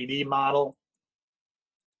a 3D model.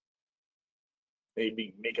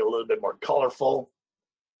 Maybe make it a little bit more colorful.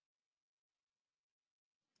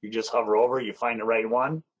 You just hover over, you find the right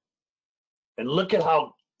one. And look at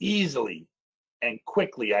how easily and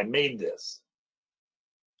quickly I made this.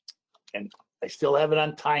 And I still have it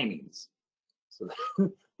on timings. So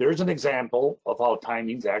there's an example of how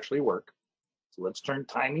timings actually work. So let's turn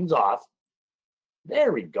timings off.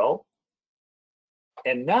 There we go.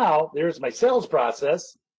 And now there's my sales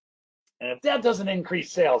process. And if that doesn't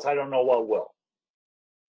increase sales, I don't know what will.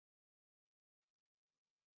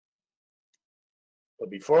 But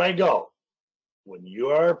before I go, when you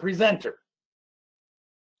are a presenter,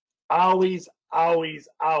 always, always,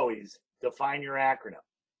 always define your acronym.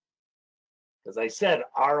 As I said,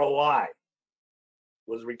 ROI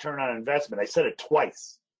was return on investment. I said it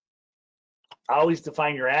twice. Always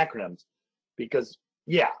define your acronyms because,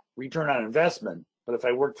 yeah, return on investment. But if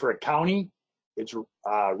I work for a county, it's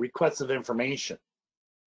requests of information.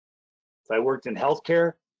 If I worked in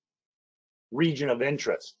healthcare, region of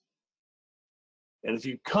interest. And if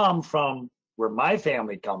you come from where my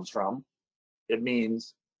family comes from, it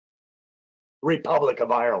means Republic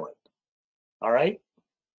of Ireland. All right?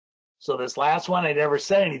 So this last one I never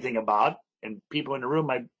said anything about, and people in the room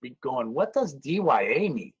might be going, what does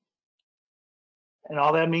DYA mean? And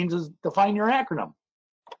all that means is define your acronym.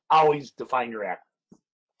 Always define your acronym.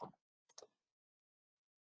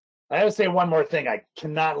 I have to say one more thing. I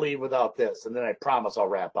cannot leave without this, and then I promise I'll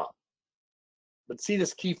wrap up. But see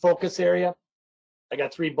this key focus area? I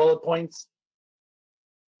got 3 bullet points.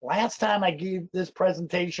 Last time I gave this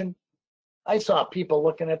presentation, I saw people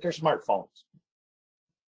looking at their smartphones.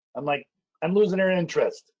 I'm like, I'm losing their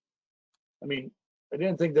interest. I mean, I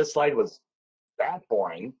didn't think this slide was that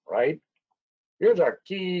boring, right? Here's our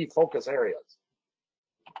key focus areas.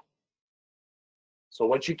 So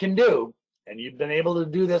what you can do, and you've been able to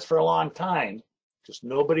do this for a long time, just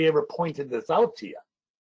nobody ever pointed this out to you.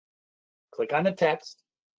 Click on the text.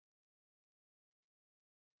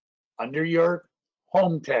 Under your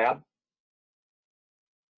home tab,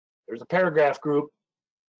 there's a paragraph group,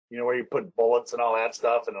 where you put bullets and all that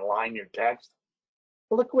stuff and align your text.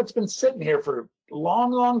 Well, look what's been sitting here for a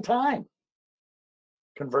long, long time.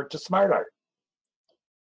 Convert to SmartArt.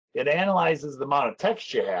 It analyzes the amount of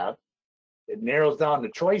text you have. It narrows down the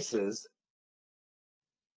choices.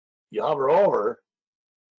 You hover over.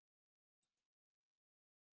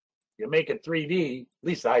 You make it 3D. At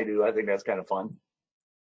least I do. I think that's kind of fun.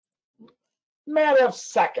 Matter of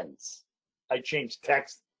seconds, I changed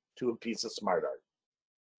text to a piece of SmartArt.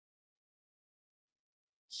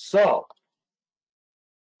 So,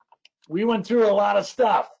 we went through a lot of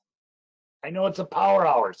stuff. I know it's a power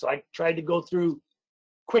hour, so I tried to go through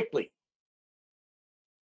quickly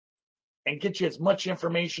and get you as much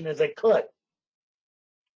information as I could.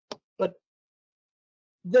 But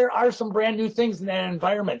there are some brand new things in that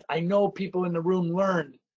environment. I know people in the room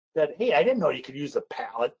learned that, hey, I didn't know you could use a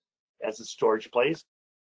palette as a storage place.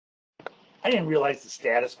 I didn't realize the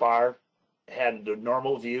status bar had the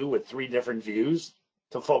normal view with 3 different views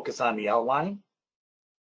to focus on the outline.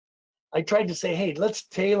 I tried to say, hey, let's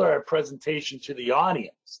tailor our presentation to the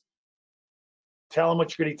audience. Tell them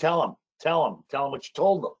what you're going to tell them. Tell them what you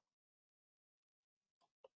told them.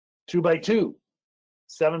 2 by 2,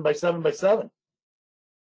 7 by 7 by 7.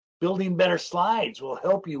 Building better slides will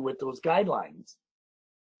help you with those guidelines.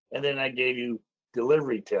 And then I gave you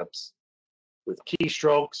delivery tips with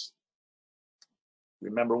keystrokes.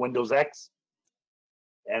 Remember Windows X?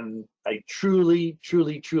 And I truly,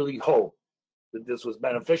 truly, truly hope that this was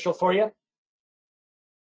beneficial for you.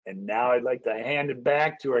 And now I'd like to hand it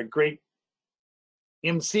back to our great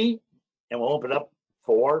MC, and we'll open it up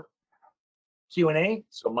for Q&A.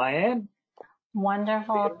 So Mayan.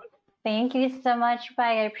 Wonderful. Thank you so much,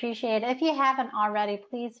 Mike. I appreciate it. If you haven't already,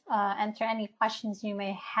 please enter any questions you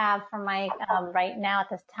may have for Mike right now at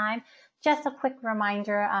this time. Just a quick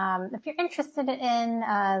reminder, if you're interested in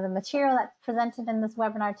the material that's presented in this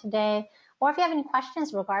webinar today, or if you have any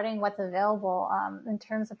questions regarding what's available in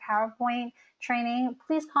terms of PowerPoint training,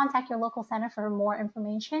 please contact your local center for more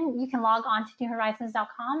information. You can log on to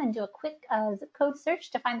newhorizons.com and do a quick zip code search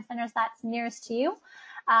to find the centers that's nearest to you.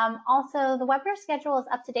 Also, the webinar schedule is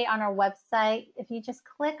up to date on our website. If you just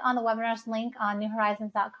click on the webinars link on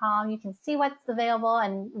newhorizons.com, you can see what's available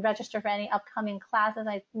and register for any upcoming classes.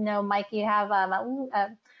 I know, Mike, you have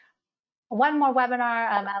one more webinar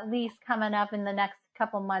at least coming up in the next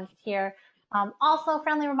couple months here. Also,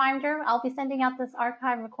 friendly reminder, I'll be sending out this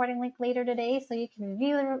archive recording link later today so you can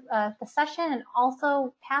view the session and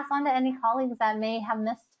also pass on to any colleagues that may have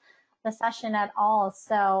missed the session at all.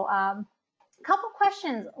 So a couple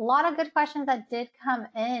questions, a lot of good questions that did come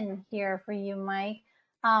in here for you, Mike.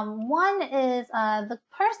 One is the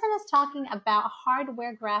person is talking about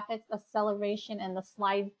hardware graphics acceleration and the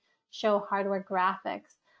slideshow hardware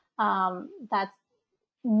graphics that's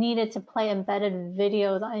needed to play embedded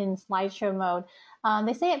videos in slideshow mode.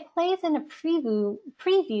 They say it plays in a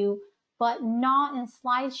preview, but not in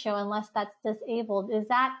slideshow unless that's disabled. Is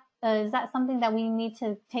that something that we need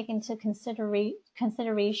to take into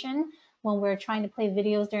consideration when we're trying to play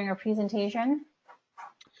videos during our presentation?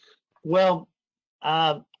 Well,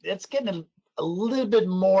 it's getting a little bit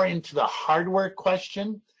more into the hardware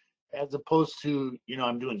question as opposed to,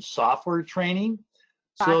 I'm doing software training.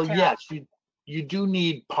 Gotcha. So yes, you do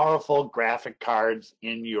need powerful graphic cards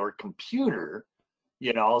in your computer,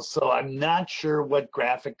 so I'm not sure what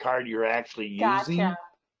graphic card you're actually using. Gotcha.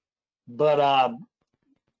 But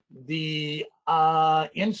the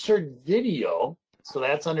insert video, so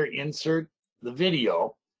that's under insert the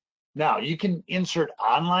video. Now you can insert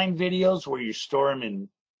online videos where you store them in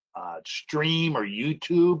Stream or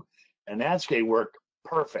YouTube, and that's going to work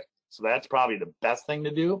perfect. So that's probably the best thing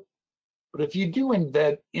to do. But if you do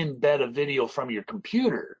embed a video from your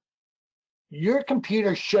computer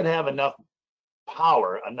should have enough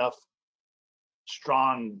power, enough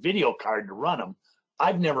strong video card to run them.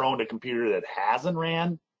 I've never owned a computer that hasn't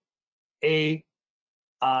ran a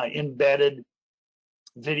embedded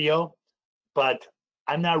video, but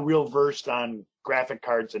I'm not real versed on graphic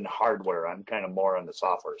cards and hardware. I'm kind of more on the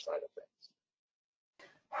software side of things.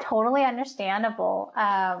 Totally understandable.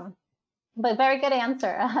 But very good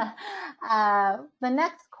answer. The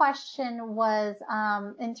next question was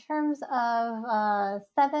in terms of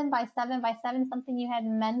 7x7x7, something you had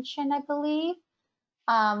mentioned, I believe.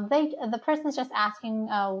 The person's just asking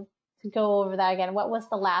to go over that again. What was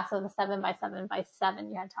the last of the 7x7x7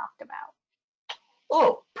 you had talked about?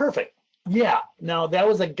 Oh, perfect. Yeah. Now that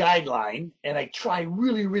was a guideline, and I try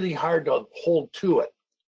really, really hard to hold to it.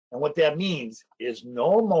 And what that means is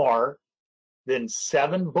no more than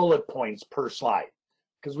 7 bullet points per slide,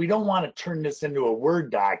 because we don't want to turn this into a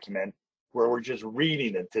Word document where we're just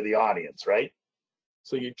reading it to the audience, right?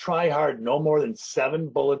 So you try hard, no more than 7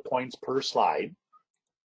 bullet points per slide,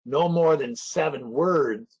 no more than 7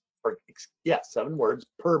 words, 7 words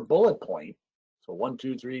per bullet point. So 1,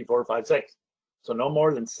 2, 3, 4, 5, 6. So no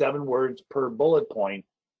more than 7 words per bullet point.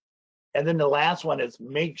 And then the last one is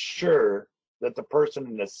make sure that the person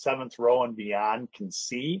in the 7th row and beyond can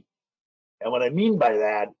see. And what I mean by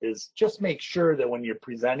that is just make sure that when you're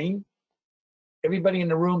presenting, everybody in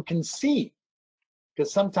the room can see.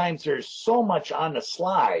 Because sometimes there's so much on the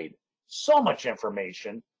slide, so much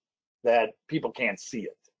information that people can't see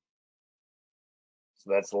it. So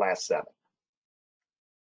that's the last 7.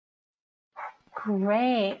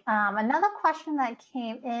 Great. Another question that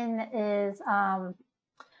came in is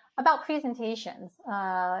about presentations.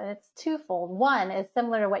 It's twofold. One is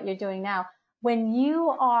similar to what you're doing now. When you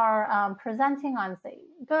are presenting on, say,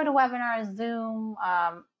 GoToWebinar, Zoom,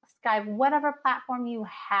 Skype, whatever platform you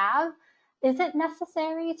have, is it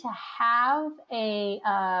necessary to have a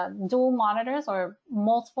dual monitors or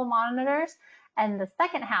multiple monitors? And the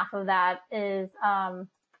second half of that is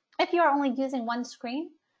if you are only using one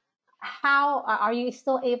screen, how are you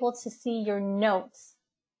still able to see your notes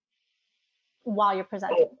while you're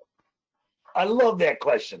presenting? Oh, I love that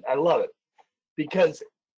question. I love it. Because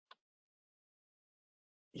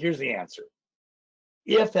here's the answer.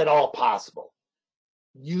 If at all possible,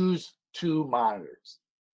 use 2 monitors.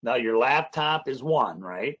 Now your laptop is one,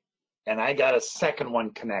 right? And I got a second one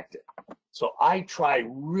connected. So I try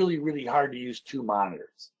really, really hard to use 2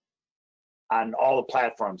 monitors on all the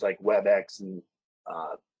platforms like WebEx and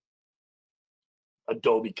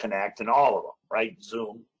Adobe Connect and all of them, right?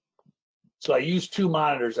 Zoom. So I use 2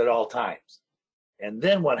 monitors at all times. And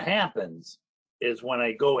then what happens is when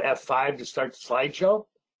I go F5 to start the slideshow,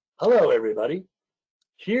 hello, everybody.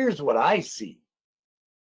 Here's what I see.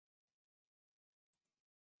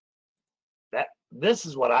 This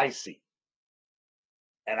is what I see.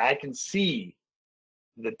 And I can see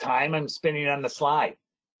the time I'm spending on the slide.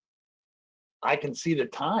 I can see the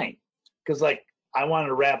time because like I wanted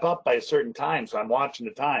to wrap up by a certain time, so I'm watching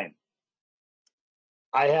the time.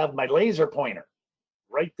 I have my laser pointer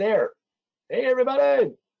right there. Hey,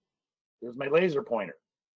 everybody, there's my laser pointer.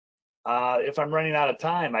 If I'm running out of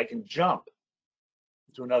time, I can jump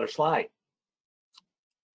to another slide.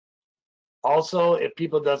 Also, if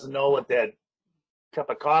people doesn't know what that cup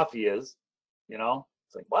of coffee is, you know,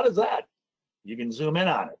 it's like, what is that? You can zoom in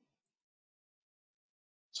on it.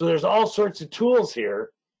 So there's all sorts of tools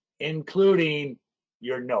here, including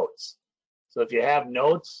your notes. So if you have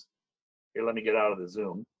notes, here, let me get out of the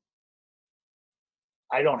Zoom.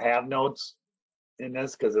 I don't have notes in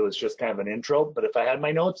this because it was just kind of an intro, but if I had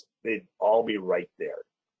my notes, they'd all be right there.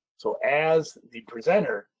 So as the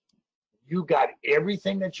presenter, you got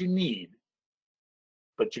everything that you need,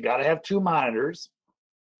 but you got to have 2 monitors,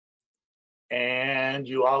 and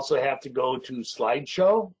you also have to go to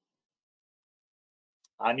slideshow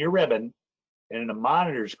on your ribbon, and in the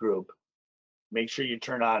monitors group, make sure you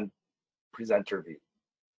turn on presenter view,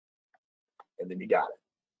 and then you got it.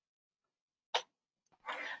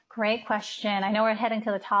 Great question. I know we're heading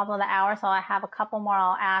to the top of the hour, so I have a couple more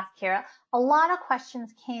I'll ask here. A lot of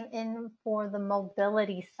questions came in for the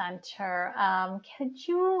Mobility Center. Could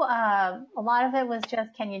you, a lot of it was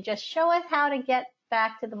just, can you just show us how to get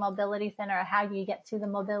back to the Mobility Center, or how do you get to the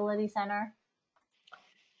Mobility Center?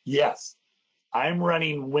 Yes, I'm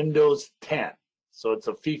running Windows 10. So it's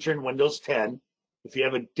a feature in Windows 10. If you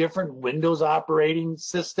have a different Windows operating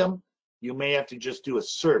system, you may have to just do a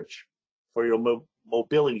search for your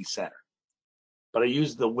Mobility Center. But I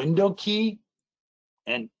use the Window key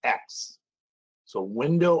and X. So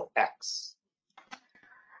Window X.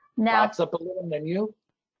 Now, Pops up a little menu,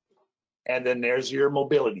 and then there's your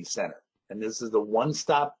Mobility Center. And this is the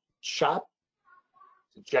one-stop shop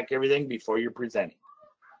to check everything before you're presenting.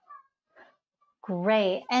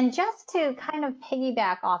 great. And just to kind of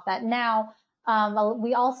piggyback off that, now,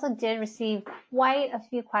 we also did receive quite a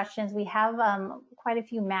few questions. We have quite a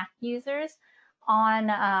few Mac users on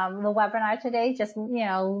the webinar today, just, you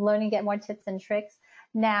know, learning to get more tips and tricks.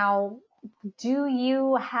 Now, do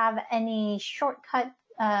you have any shortcut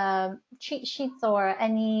cheat sheets or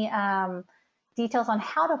any details on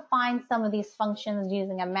how to find some of these functions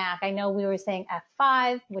using a Mac? I know we were saying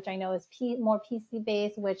F5, which I know is more PC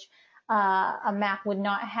based, which a Mac would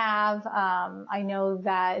not have. I know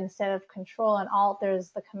that instead of Control and Alt,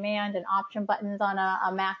 there's the Command and Option buttons on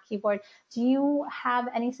a Mac keyboard. Do you have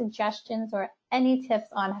any suggestions or any tips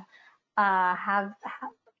on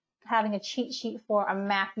having a cheat sheet for a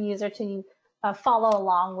Mac user to follow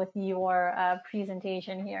along with your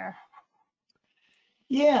presentation here?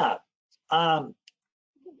 Yeah.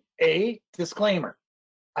 A disclaimer.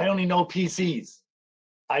 I only know PCs.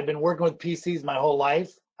 I've been working with PCs my whole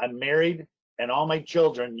life. I'm married, and all my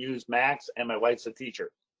children use Macs, and my wife's a teacher,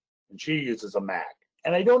 and she uses a Mac.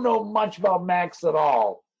 And I don't know much about Macs at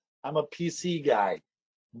all. I'm a PC guy.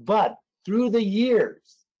 But through the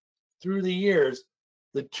years,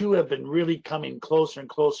 the two have been really coming closer and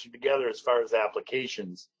closer together as far as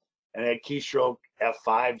applications. And that keystroke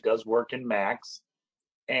F5 does work in Macs.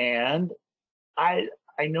 And I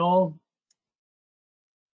know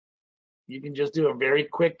you can just do a very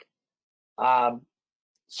quick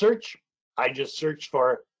search. I just searched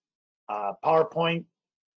for PowerPoint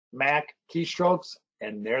Mac keystrokes,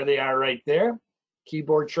 and there they are right there.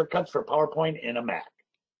 Keyboard shortcuts for PowerPoint in a Mac.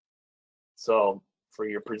 So for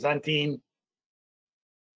your presenting,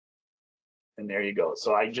 and there you go.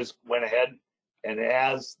 So I just went ahead, and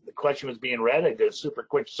as the question was being read, I did a super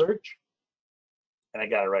quick search, and I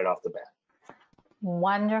got it right off the bat.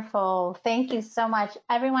 Wonderful. Thank you so much,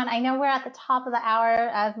 everyone. I know we're at the top of the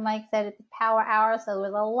hour. As Mike said, it's a power hour, so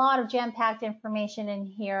there's a lot of jam-packed information in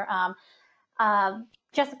here.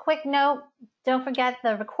 Just a quick note, don't forget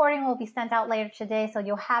the recording will be sent out later today, so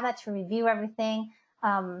you'll have that to review everything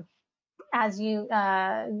as you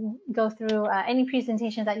go through any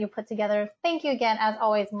presentations that you put together. Thank you again, as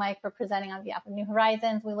always, Mike, for presenting on behalf of New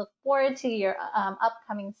Horizons. We look forward to your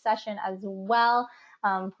upcoming session as well.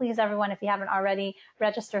 Please, everyone, if you haven't already,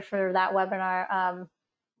 register for that webinar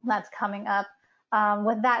that's coming up.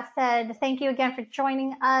 With that said, thank you again for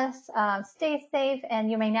joining us. Stay safe,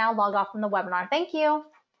 and you may now log off from the webinar. Thank you.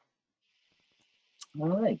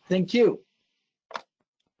 All right, thank you.